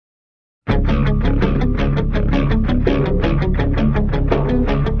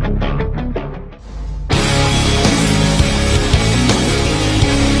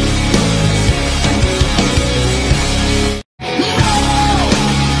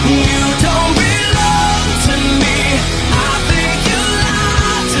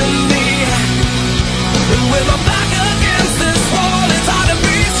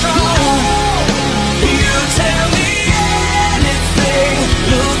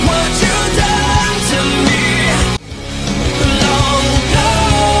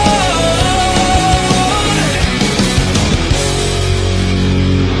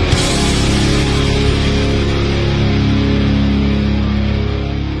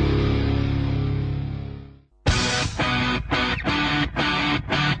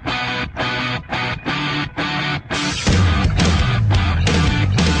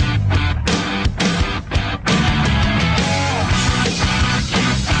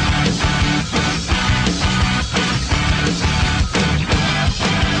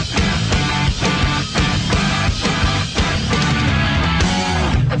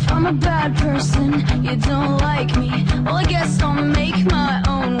you don't like me. Well, I guess I'll make my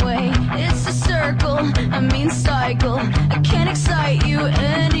own way. It's a circle, I mean cycle. I can't excite you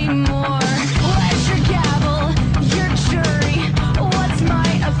anymore. Where's your gavel, your jury? What's my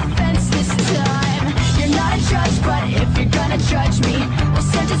offense this time? You're not a judge, but if you're gonna judge me, well,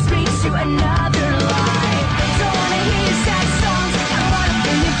 sentence me to another life. Don't wanna hear your sad songs, I don't wanna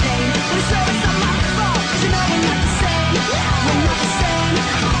bring you pain. But it's always not my fault, 'cause you know we're not the same. We're not the same.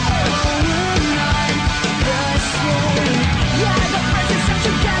 We're not the same. Yeah, I got friends that stuck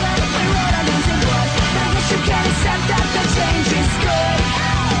together. We wrote our names in blood. But I guess you can't accept that the change is good.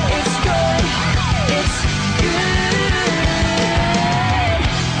 It's good. It's good.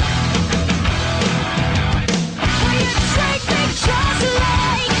 Will you take me just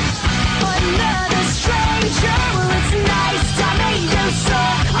like another stranger? Well, it's nice to meet you, so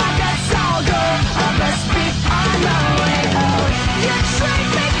I guess I'll go. I must be on my way out. You treat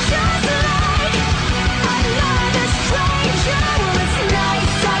me just like another stranger. Well, it's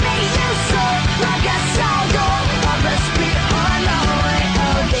nice to meet you, so I guess I'll go. I must be on my way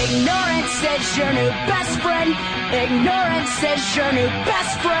out. Ignorance is your new best friend. Ignorance is your new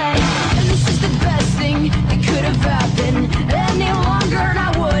best friend. And this is the best thing that could have happened. Any longer and I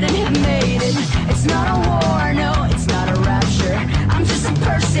wouldn't have made it. It's not a war, no, it's not a rapture. I'm just a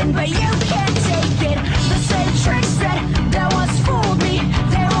person, but you can't take it. The same tricks that once fooled me,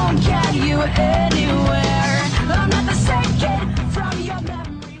 they won't get you anywhere. I'm not the same kid from your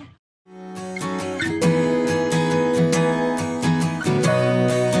memory.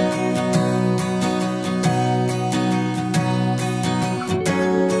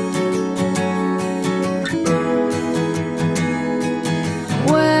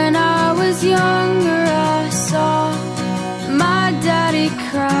 When I was younger, I saw my daddy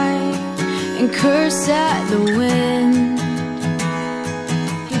cry and curse at the wind.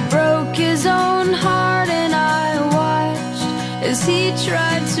 He broke his own heart and I watched as he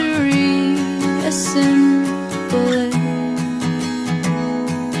tried to reassemble it.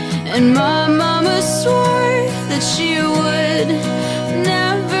 And my mama swore that she would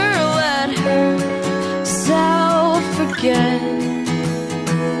never let herself forget.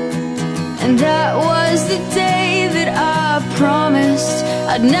 And that was the day that I promised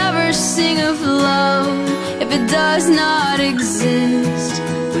I'd never sing of love if it does not exist.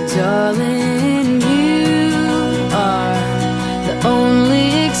 But darling, you are the only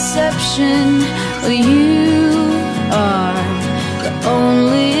exception. Well, you